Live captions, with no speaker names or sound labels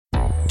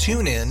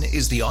TuneIn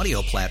is the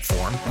audio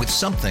platform with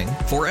something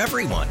for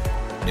everyone.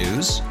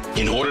 News.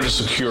 In order to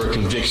secure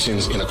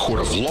convictions in a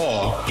court of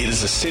law, it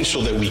is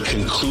essential that we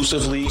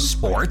conclusively.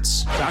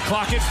 Sports. Shot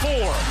clock at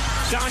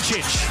 4.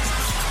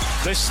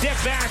 Doncic. The step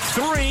back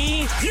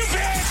 3. You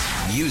bet.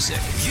 Music.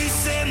 You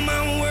set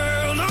my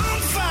world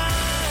on fire.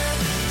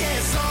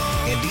 Yes,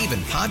 and even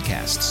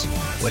podcasts.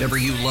 Whatever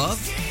you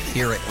love,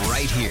 hear it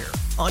right here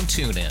on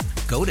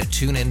TuneIn. Go to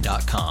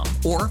TuneIn.com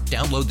or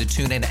download the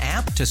TuneIn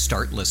app to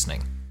start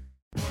listening.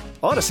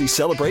 Odyssey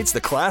celebrates the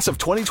class of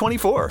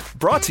 2024,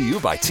 brought to you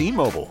by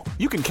T-Mobile.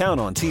 You can count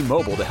on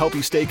T-Mobile to help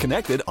you stay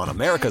connected on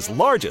America's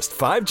largest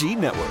 5G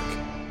network.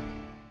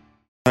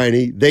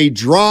 They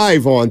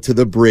drive onto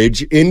the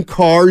bridge in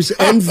cars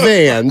and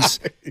vans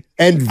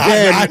and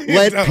then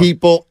let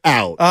people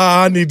out.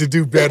 I need to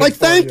do better. Like,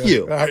 thank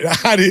you.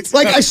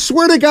 I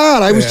swear to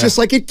God, I was just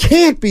like, it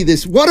can't be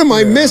this. What am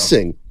I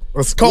missing?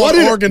 It's called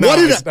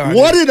organized.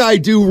 What did I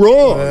do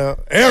wrong?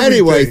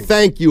 Anyway,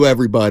 thank you,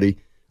 everybody.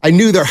 I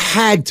knew there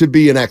had to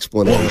be an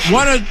explanation.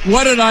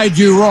 What did I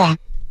do wrong?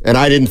 And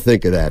I didn't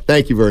think of that.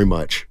 Thank you very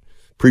much.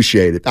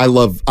 Appreciate it. I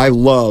love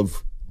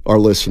our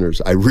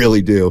listeners. I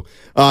really do.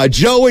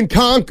 Joe in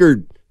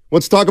Concord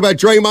wants to talk about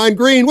Draymond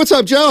Green. What's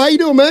up, Joe? How you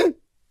doing, man?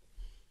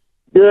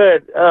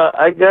 Good.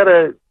 I got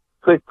a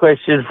quick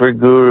question for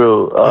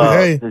Guru.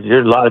 Hey. Because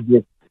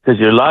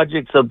your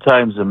logic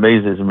sometimes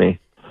amazes me.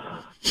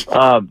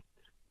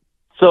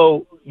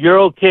 So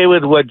you're okay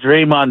with what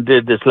Draymond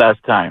did this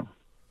last time?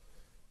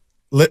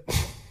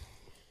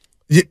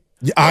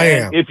 I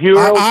am. If you're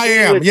okay I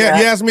am. with Yeah,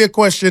 that, you asked me a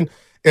question.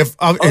 If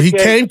he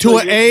came to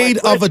an aid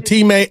of a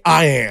teammate,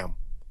 I am.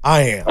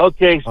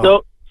 Okay,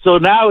 so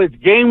now it's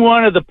game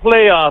 1 of the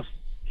playoffs.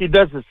 He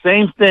does the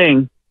same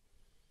thing,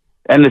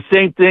 and the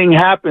same thing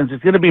happens.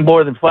 It's going to be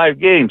more than 5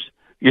 games.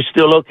 You're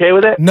still okay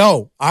with it?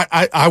 No,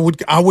 I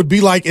would be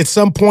like, at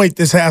some point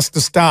this has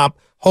to stop.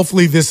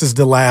 Hopefully this is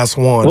the last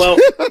one. Well,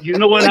 you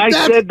know when I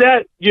said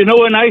that?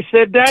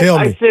 Tell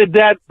me. I said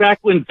that back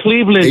when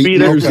Cleveland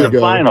beat us in the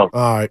final.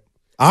 All right.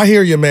 I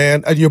hear you,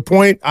 man. At your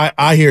point,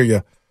 I hear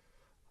you.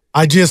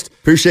 I just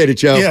appreciate it,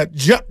 Joe.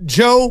 Yeah,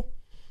 Joe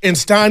and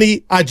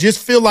Steiny, I just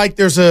feel like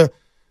there's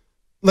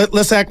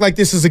let's act like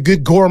this is a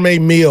good gourmet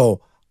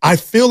meal. I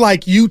feel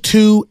like you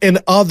two and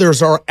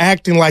others are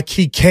acting like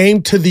he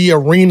came to the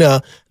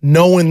arena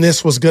knowing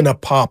this was going to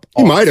pop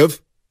off. He might have.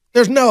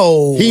 There's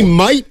no. He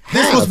might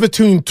have. This was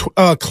between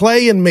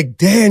Clay and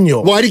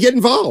McDaniel. Why'd he get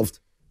involved?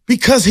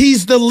 Because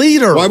he's the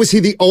leader. Why was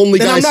he the only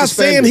guy suspended? I'm not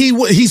saying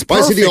he's perfect. Why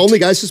is he the only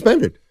guy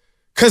suspended?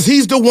 Because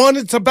he's the one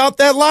that's about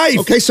that life.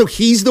 Okay, so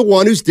he's the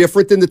one who's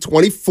different than the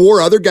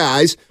 24 other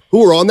guys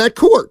who are on that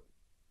court.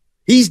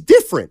 He's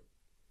different.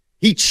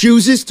 He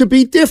chooses to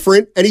be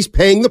different, and he's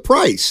paying the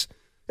price.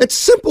 It's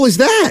simple as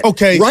that.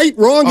 Okay. Right,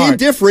 wrong, All right.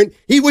 indifferent.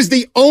 He was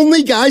the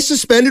only guy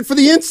suspended for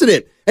the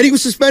incident, and he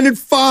was suspended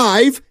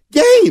 5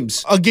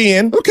 games.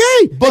 Again.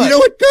 Okay. But you know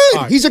what? Good.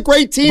 Right. He's a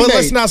great teammate. But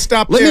let's not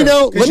stop Let there. me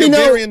know.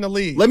 In the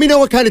league. Let me know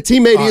what kind of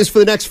teammate he is for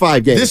the next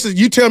 5 games.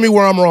 You tell me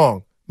where I'm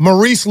wrong.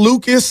 Maurice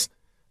Lucas,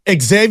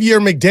 Xavier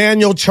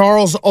McDaniel,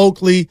 Charles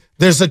Oakley.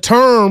 There's a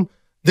term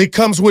that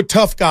comes with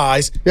tough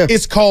guys. Yeah.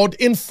 It's called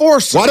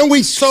enforcer. Why don't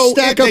we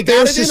stack up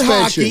their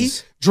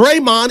suspensions?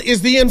 Draymond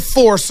is the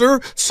enforcer.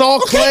 Saw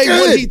Clay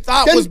when he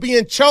thought was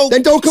being choked.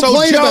 Then don't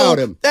complain about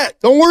him.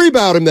 Don't worry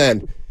about him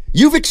then.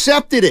 You've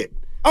accepted it.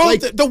 Oh,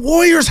 the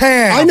Warriors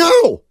have.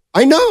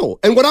 I know.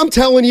 And what I'm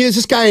telling you is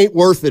this guy ain't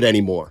worth it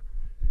anymore.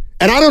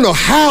 And I don't know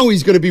how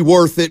he's going to be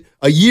worth it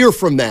a year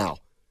from now.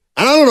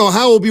 And I don't know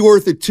how he'll be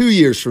worth it 2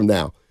 years from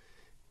now.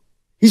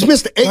 He's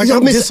missed 8.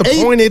 I'm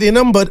disappointed in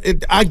him, but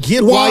I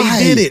get why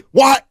he did it.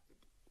 Why?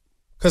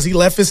 Because he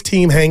left his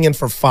team hanging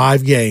for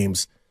 5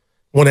 games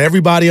when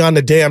everybody on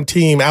the damn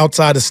team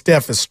outside of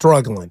Steph is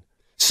struggling.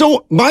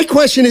 So my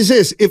question is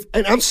this,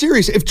 and I'm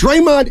serious, if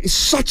Draymond is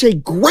such a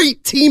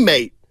great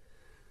teammate,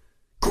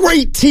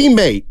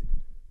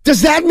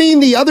 does that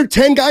mean the other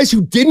 10 guys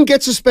who didn't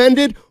get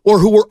suspended or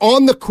who were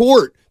on the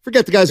court,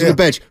 forget the guys on the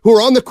bench, who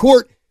were on the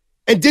court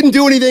and didn't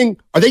do anything,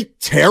 are they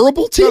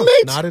terrible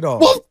teammates? No, not at all.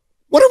 Well,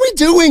 what are we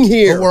doing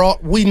here?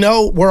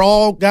 We're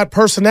all got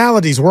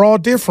personalities. We're all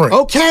different.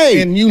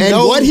 Okay. And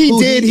what he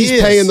did,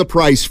 he's paying the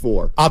price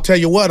for. I'll tell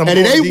you what. And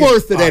it ain't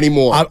worth it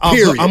anymore.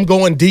 Period. I'm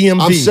going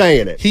DMV. I'm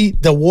saying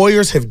it. The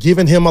Warriors have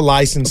given him a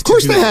license. Of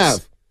course they have.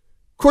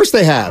 Of course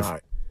they have. All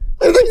right.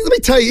 Let me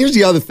tell you, here's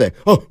the other thing.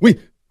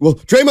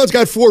 Draymond's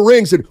got 4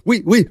 rings, and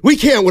we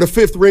can't win a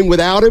 5th ring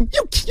without him.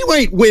 You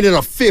ain't winning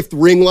a 5th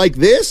ring like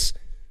this.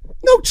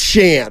 No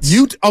chance.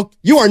 You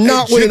are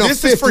not winning a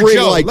 5th ring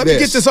like this. Let me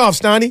get this off,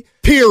 Steiny.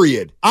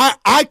 Period.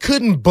 I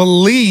couldn't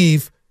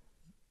believe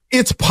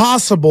it's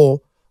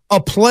possible a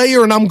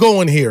player, and I'm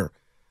going here,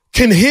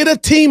 can hit a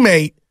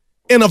teammate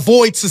and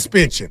avoid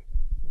suspension.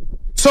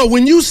 So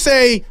when you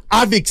say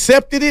I've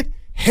accepted it,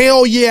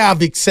 hell yeah,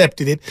 I've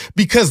accepted it,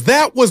 because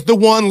that was the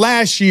one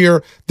last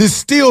year that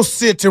still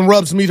sits and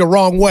rubs me the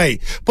wrong way.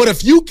 But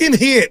if you can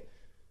hit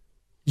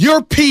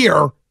your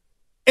peer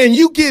and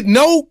you get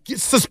no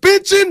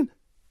suspension,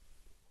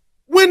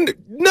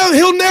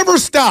 he'll never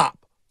stop.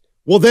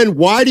 Well, then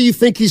why do you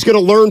think he's going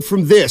to learn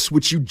from this,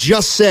 which you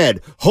just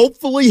said?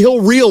 Hopefully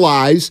he'll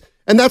realize,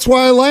 and that's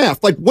why I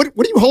laughed. Like, what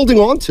are you holding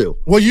on to?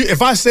 Well,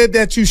 if I said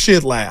that, you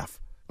should laugh.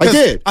 I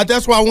did.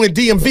 That's why I went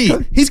DMV.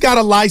 Okay. He's got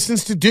a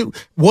license to do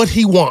what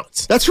he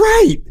wants. That's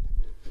right.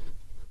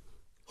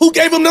 Who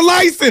gave him the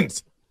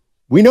license?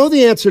 We know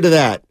the answer to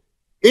that.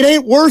 It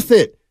ain't worth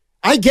it.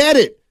 I get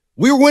it.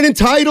 We were winning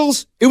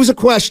titles. It was a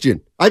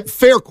question.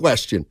 Fair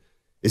question.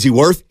 Is he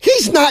worth?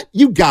 He's not.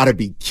 You got to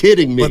be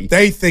kidding me. But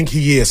they think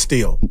he is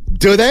still.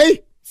 Do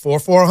they? 4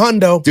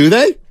 hundo. Do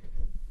they?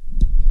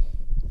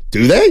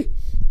 Do they?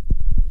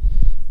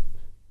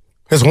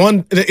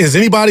 Has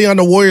anybody on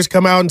the Warriors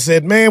come out and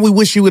said, man, we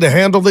wish you would have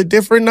handled it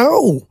different?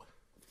 No.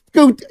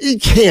 You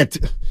can't.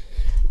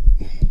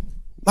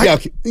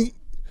 Like, yeah.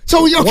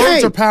 So, okay.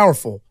 Words are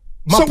powerful.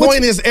 My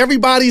point is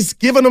everybody's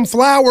giving them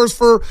flowers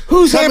for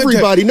who's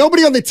everybody?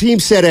 Nobody on the team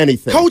said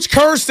anything. Coach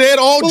Kerr said,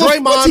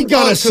 Draymond. What's he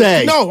gonna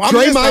say? No,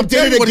 Draymond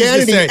did it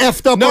again and he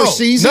effed up our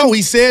season? No,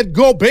 he said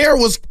Gobert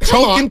was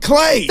choking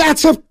Clay.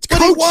 That's a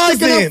coach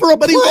sticking up for a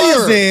player. He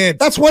wasn't.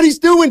 That's what he's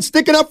doing,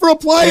 sticking up for a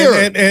player.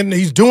 And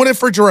he's doing it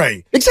for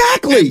Dre.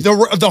 Exactly.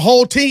 The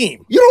whole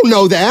team. You don't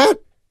know that.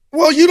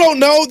 Well, you don't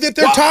know that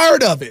they're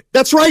tired of it.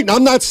 That's right. And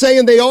I'm not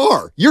saying they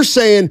are. You're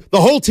saying the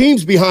whole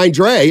team's behind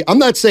Dre. I'm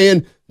not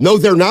saying no,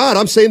 they're not.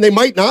 I'm saying they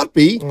might not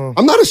be.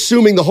 I'm not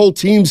assuming the whole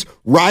team's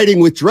riding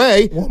with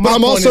Dre, but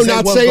I'm also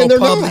not saying they're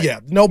not.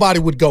 Yeah, nobody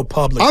would go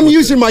public. I'm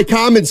using my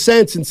common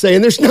sense and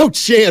saying there's no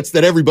chance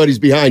that everybody's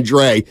behind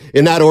Dre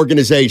in that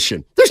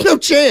organization. There's no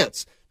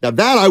chance. Now,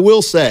 that I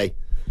will say,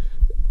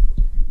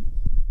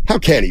 how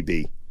can he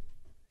be?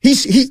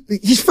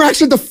 He's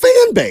fractured the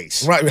fan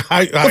base. Right.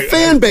 The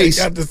fan base.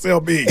 Got to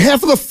sell me.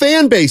 Half of the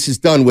fan base is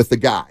done with the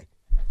guy.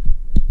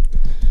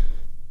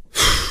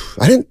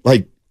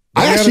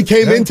 I actually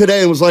came in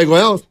today and was like,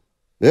 well,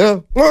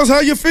 yeah. Well, that's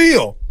how you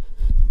feel.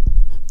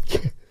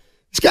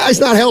 This guy's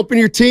not helping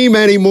your team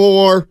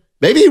anymore.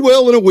 Maybe he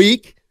will in a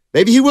week.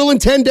 Maybe he will in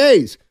 10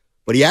 days.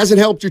 But he hasn't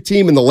helped your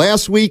team in the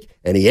last week,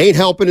 and he ain't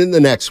helping in the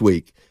next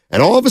week.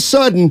 And all of a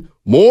sudden,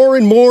 more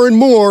and more and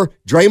more,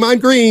 Draymond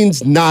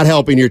Green's not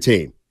helping your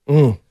team.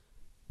 And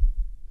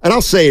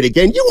I'll say it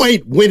again. You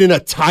ain't winning a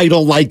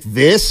title like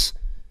this.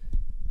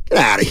 Get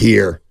out of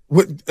here.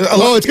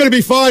 It's going to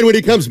be fine when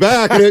he comes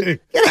back. What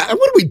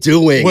are we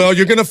doing? Well,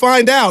 you're going to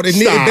find out. It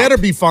better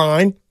be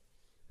fine.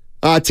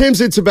 Tim's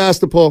in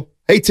Sebastopol.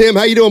 Hey, Tim,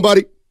 how you doing,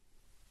 buddy?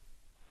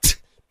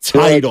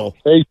 Title.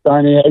 Hey,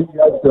 Steiny. How you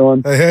guys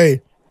doing?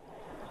 Hey.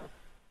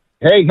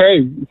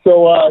 Hey.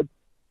 So, a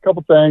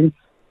couple things.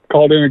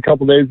 Called in a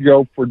couple days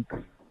ago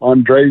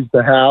on Dre's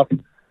behalf.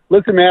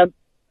 Listen, man,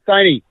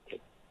 Steiny,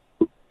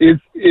 is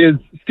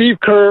Steve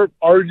Kerr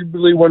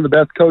arguably one of the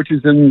best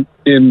coaches in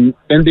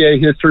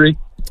NBA history?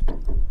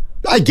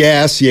 I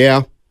guess,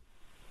 yeah.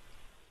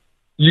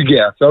 You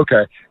guess,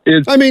 okay.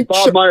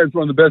 Bob Myers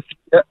one of the best?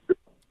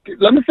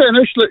 Let me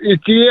finish.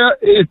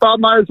 Is Bob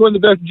Myers one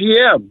of the best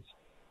GMs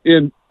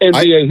in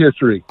NBA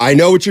history? I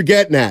know what you're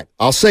getting at.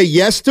 I'll say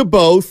yes to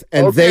both,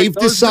 and they've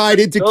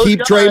decided to keep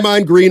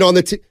Draymond Green on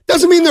the team.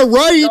 Doesn't mean they're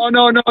right.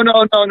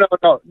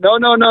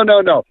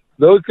 No.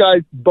 Those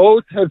guys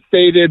both have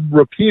stated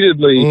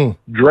repeatedly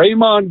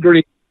Draymond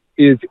Green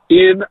is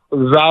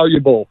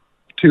invaluable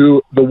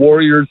to the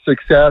Warriors'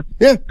 success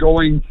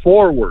going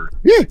forward.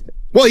 Yeah.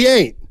 Well, he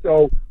ain't.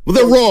 Well,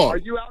 they're wrong. Are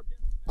you out?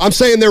 I'm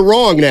saying they're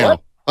wrong now.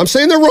 What? I'm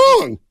saying they're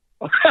wrong.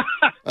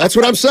 That's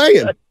what I'm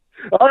saying.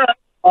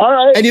 All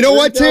right. And you know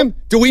what, Tim?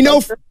 Do we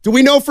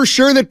know for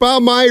sure that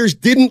Bob Myers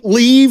didn't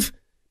leave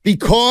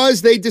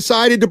because they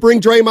decided to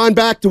bring Draymond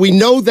back? Do we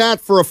know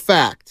that for a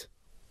fact?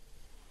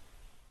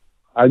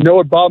 I know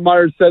what Bob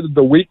Myers said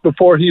the week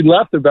before he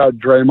left about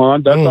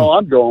Draymond. That's all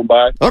I'm going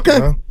by.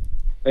 Okay.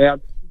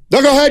 And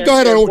no, go ahead. Go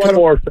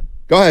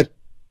ahead.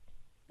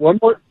 One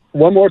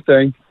more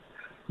thing.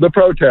 The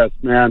protest,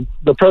 man.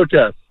 The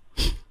protest.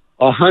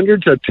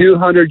 100 to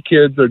 200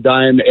 kids are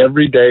dying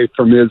every day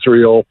from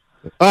Israel.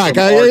 All right,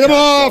 guys, get him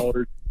off.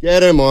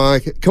 Get him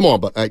off. Come on,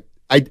 but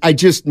I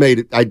just made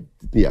it.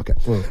 Okay.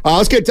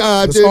 Let's get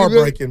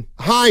heartbreaking.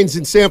 Hines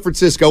in San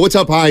Francisco. What's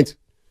up, Hines?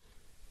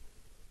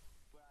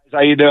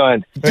 How you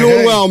doing?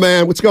 Doing well,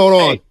 man. What's going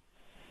on? Hey.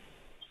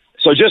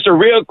 So just a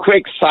real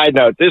quick side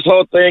note. This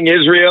whole thing,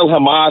 Israel,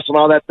 Hamas, and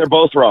all that, they're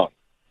both wrong.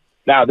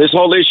 Now, this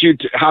whole issue,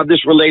 how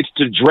this relates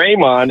to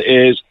Draymond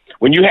is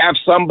when you have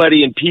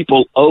somebody and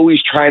people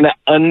always trying to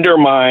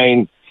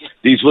undermine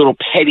these little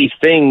petty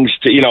things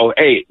to,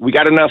 hey, we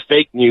got enough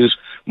fake news.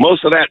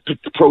 Most of that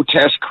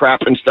protest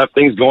crap and stuff,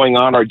 things going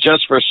on are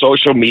just for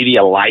social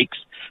media likes.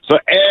 So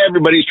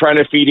everybody's trying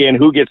to feed in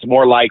who gets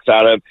more likes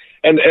out of.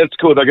 And it's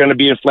cool. They're going to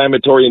be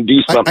inflammatory and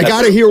do something. I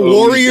got to hear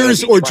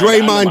Warriors or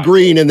Draymond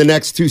Green in the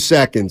next 2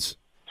 seconds.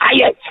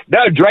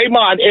 No,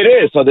 Draymond, it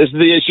is. So this is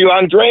the issue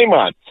on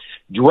Draymond.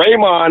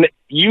 Draymond,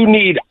 you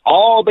need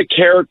all the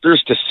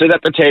characters to sit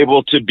at the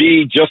table to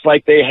be just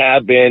like they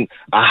have been,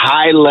 a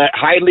high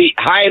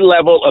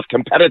level of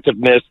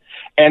competitiveness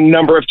and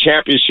number of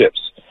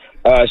championships.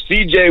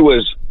 CJ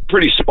was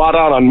pretty spot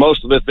on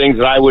most of the things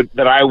that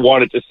I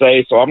wanted to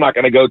say, so I'm not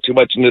going to go too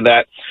much into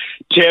that.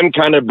 Tim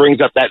kind of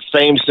brings up that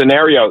same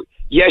scenario.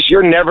 Yes,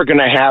 you're never going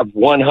to have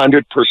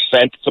 100%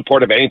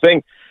 support of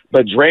anything,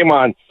 but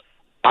Draymond,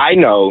 I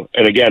know,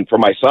 and again, for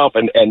myself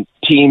and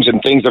teams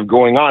and things are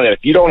going on, and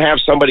if you don't have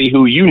somebody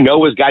who you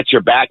know has got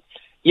your back,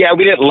 yeah,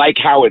 we didn't like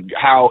how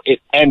it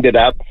ended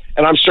up,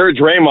 and I'm sure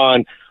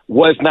Draymond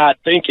was not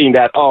thinking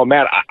that, oh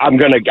man, I'm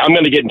gonna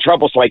get in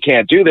trouble, so I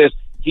can't do this.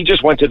 He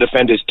just went to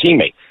defend his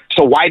teammate.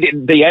 So why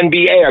did the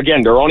NBA,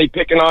 again, they're only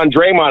picking on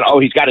Draymond, oh,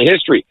 he's got a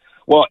history.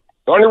 Well,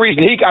 the only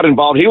reason he got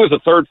involved, he was the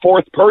third,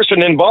 fourth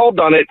person involved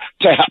on it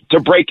to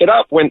break it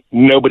up when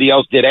nobody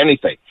else did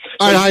anything.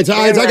 All right,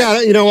 I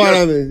got it. You know what?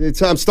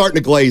 I'm starting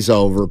to glaze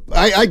over.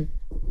 I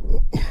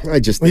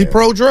just... He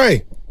pro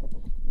Dre.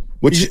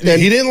 He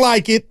didn't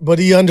like it, but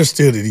he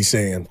understood it, he's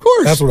saying. Of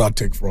course. That's what I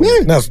took from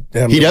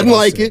him. He doesn't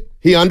like it.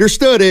 He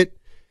understood it.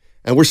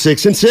 And we're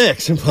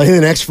 6-6 and playing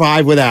the next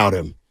 5 without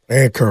him.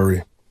 And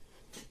Curry.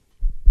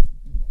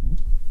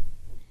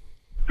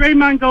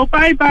 Draymond, go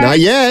bye-bye. Not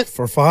yet.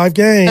 For 5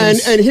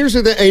 games. And here's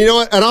the thing. And you know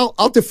what? And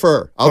I'll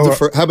defer. I'll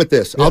defer. How about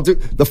this? Yeah.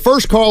 The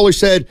first caller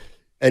said,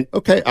 and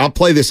okay, I'll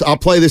play this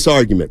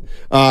argument.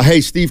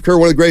 Hey, Steve Kerr,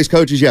 one of the greatest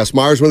coaches? Yes.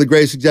 Myers, one of the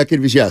greatest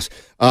executives? Yes.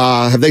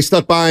 Have they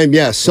stuck by him?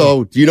 Yes.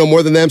 So do you know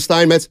more than them,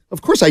 Steinmetz?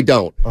 Of course I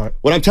don't. Right.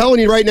 What I'm telling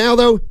you right now,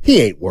 though,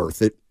 he ain't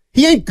worth it.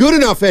 He ain't good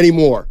enough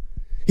anymore.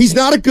 He's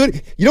not a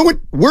good... You know what?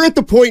 We're at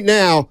the point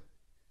now.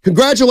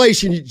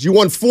 Congratulations, you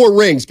won 4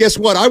 rings. Guess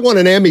what? I won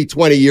an Emmy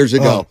 20 years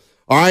ago.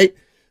 All right?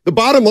 The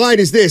bottom line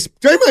is this.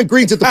 Draymond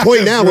Green's at the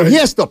point now where he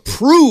has to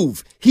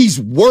prove he's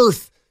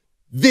worth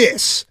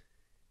this.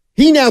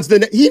 He needs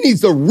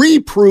to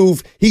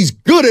reprove he's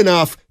good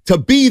enough to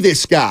be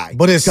this guy.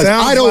 But it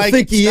sounds I don't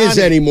think he is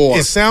anymore.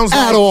 It sounds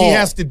like he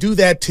has to do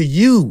that to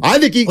you. I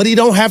think but he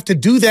don't have to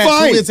do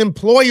that to his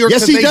employer.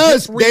 Yes, he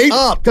does.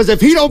 Because if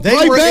he don't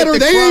play better,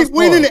 they ain't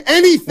winning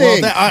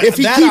anything. If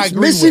he keeps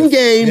missing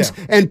games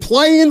and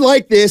playing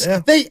like this,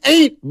 they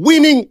ain't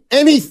winning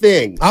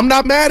anything. I'm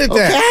not mad at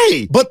that.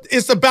 Okay. But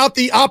it's about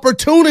the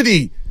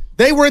opportunity.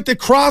 They were at the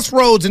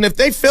crossroads, and if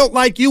they felt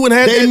like you and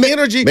had that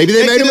energy, maybe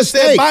they made a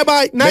mistake. Said,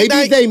 bye-bye, night,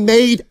 maybe they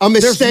made a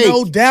mistake. There's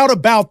no doubt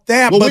about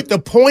that, but the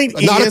point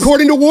is... Not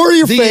according to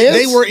Warrior fans.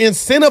 They were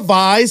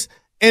incentivized,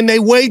 and they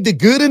weighed the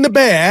good and the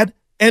bad,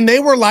 and they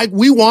were like,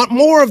 we want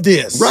more of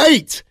this.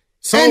 Right.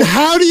 So, and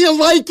how do you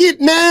like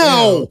it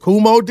now?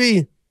 Kumo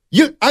D.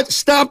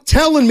 Stop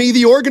telling me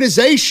the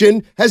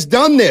organization has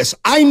done this.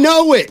 I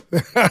know it.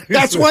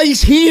 That's why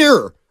he's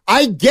here.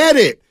 I get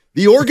it.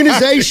 The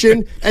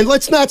organization, and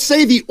let's not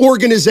say the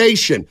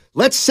organization.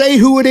 Let's say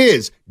who it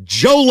is.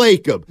 Joe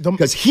Lacob,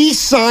 because he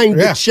signed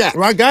the check.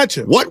 I got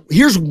you.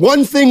 Here's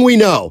one thing we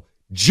know.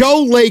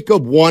 Joe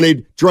Lacob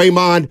wanted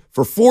Draymond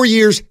for 4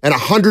 years and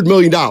 $100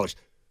 million.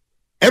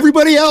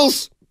 Everybody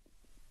else,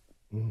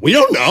 we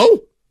don't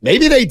know.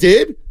 Maybe they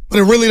did. But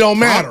it really don't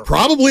matter.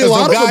 Probably a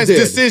lot of them did. The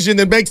guy's decision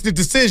that makes the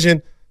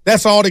decision,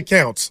 that's all that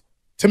counts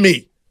to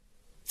me.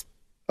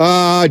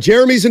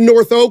 Jeremy's in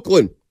North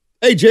Oakland.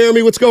 Hey,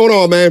 Jeremy, what's going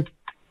on, man?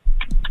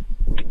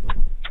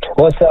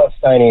 What's up,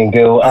 Steiny and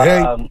Guru?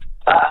 Hey.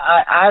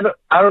 I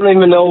don't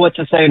even know what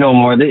to say no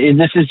more.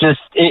 This is just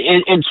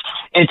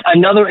it's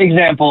another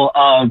example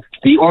of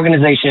the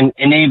organization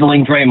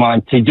enabling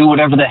Draymond to do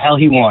whatever the hell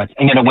he wants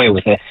and get away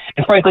with it.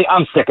 And frankly,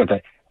 I'm sick of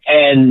it.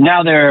 And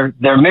now they're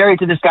married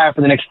to this guy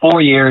for the next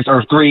 4 years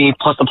or 3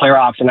 plus the player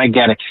option. I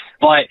get it.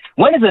 But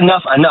when is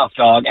enough,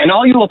 dog? And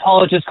all you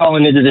apologists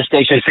calling into the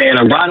station saying,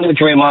 I'm riding with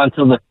Draymond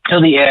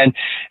till the end.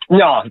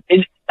 No,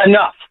 it's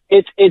enough.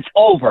 It's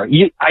over.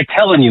 I'm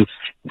telling you,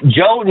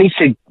 Joe needs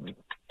to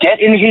get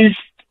in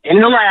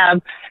the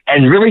lab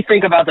and really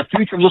think about the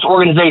future of this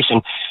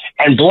organization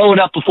and blow it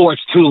up before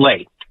it's too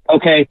late.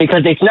 Okay?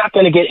 Because it's not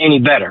going to get any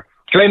better.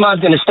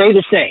 Draymond's going to stay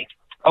the same.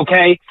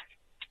 Okay?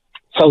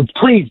 So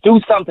please do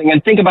something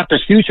and think about the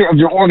future of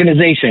your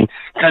organization.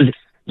 Because,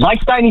 like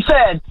Steiny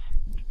said,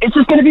 it's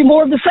just going to be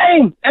more of the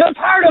same. And I'm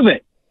tired of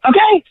it.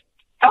 Okay?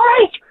 All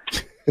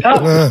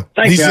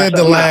right? He said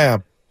the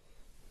lab.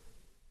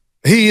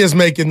 He is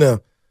making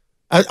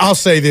I'll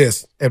say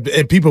this,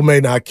 and people may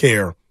not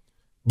care,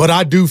 but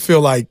I do feel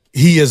like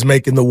he is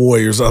making the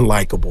Warriors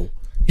unlikable.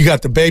 You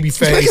got the baby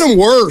face. He's making them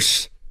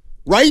worse.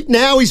 Right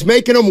now, he's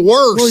making them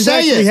worse. Well, he's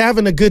actually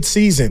having a good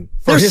season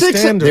for his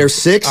standards. They're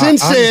 6 and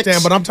 6. I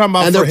understand, but I'm talking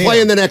about and they're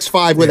playing the next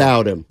 5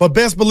 without him. But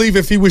best believe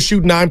if he was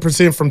shooting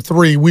 9% from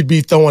 3, we'd be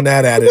throwing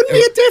that at it. It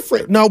wouldn't be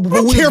different. No, but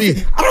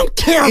I don't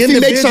care if he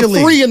makes a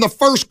 3 in the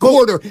first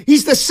quarter.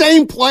 He's the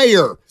same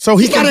player. So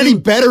he's not any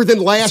better than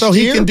last year. So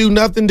he can do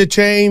nothing to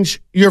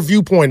change your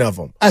viewpoint of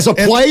him. As a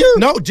player?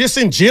 No, just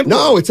in general.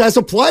 No, it's as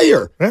a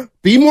player. Yeah.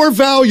 Be more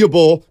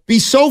valuable. Be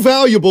so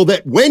valuable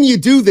that when you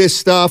do this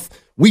stuff,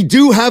 we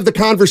do have the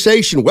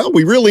conversation. Well,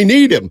 we really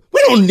need him.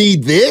 We don't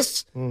need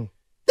this.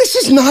 This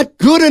is not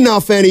good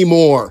enough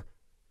anymore.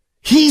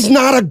 He's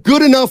not a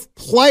good enough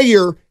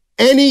player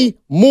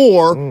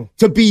anymore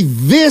to be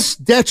this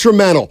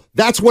detrimental.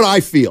 That's what I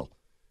feel.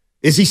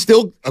 Is he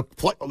still a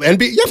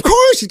NBA? Yeah, of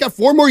course. He's got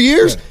 4 more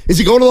years. Yeah. Is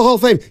he going to the Hall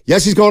of Fame?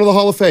 Yes, he's going to the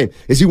Hall of Fame.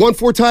 Has he won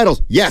 4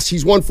 titles? Yes,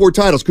 he's won 4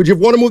 titles. Could you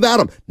have won them without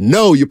him?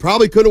 No, you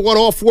probably couldn't have won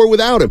all 4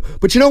 without him.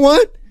 But you know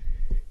what?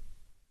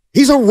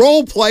 He's a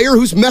role player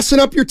who's messing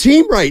up your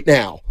team right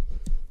now.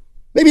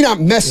 Maybe not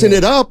messing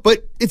it up,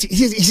 but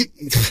he's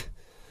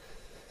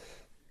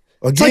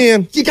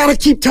again, like, you got to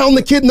keep telling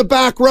the kid in the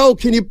back row,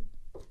 can you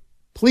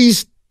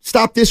please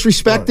stop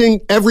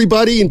disrespecting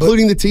everybody,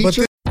 including the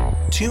teacher?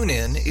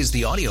 TuneIn is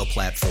the audio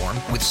platform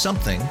with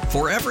something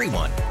for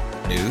everyone.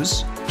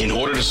 News. In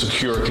order to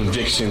secure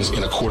convictions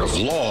in a court of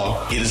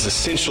law, it is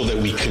essential that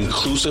we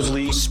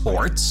conclusively.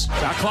 Sports.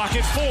 Shot clock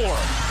at 4.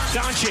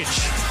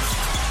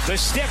 Doncic. The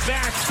step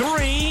back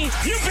 3.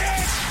 You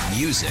bet.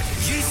 Music.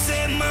 You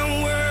set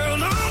my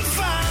world on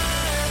fire.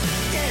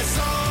 Yes,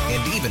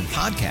 and even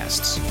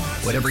podcasts.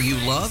 Whatever you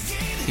love,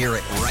 hear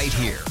it right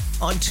here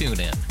on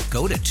TuneIn.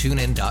 Go to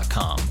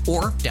TuneIn.com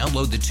or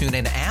download the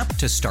TuneIn app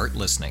to start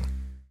listening.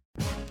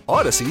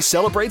 Odyssey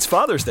celebrates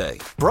Father's Day,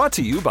 brought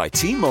to you by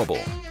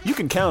T-Mobile. You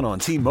can count on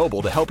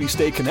T-Mobile to help you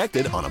stay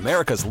connected on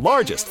America's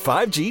largest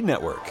 5G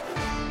network.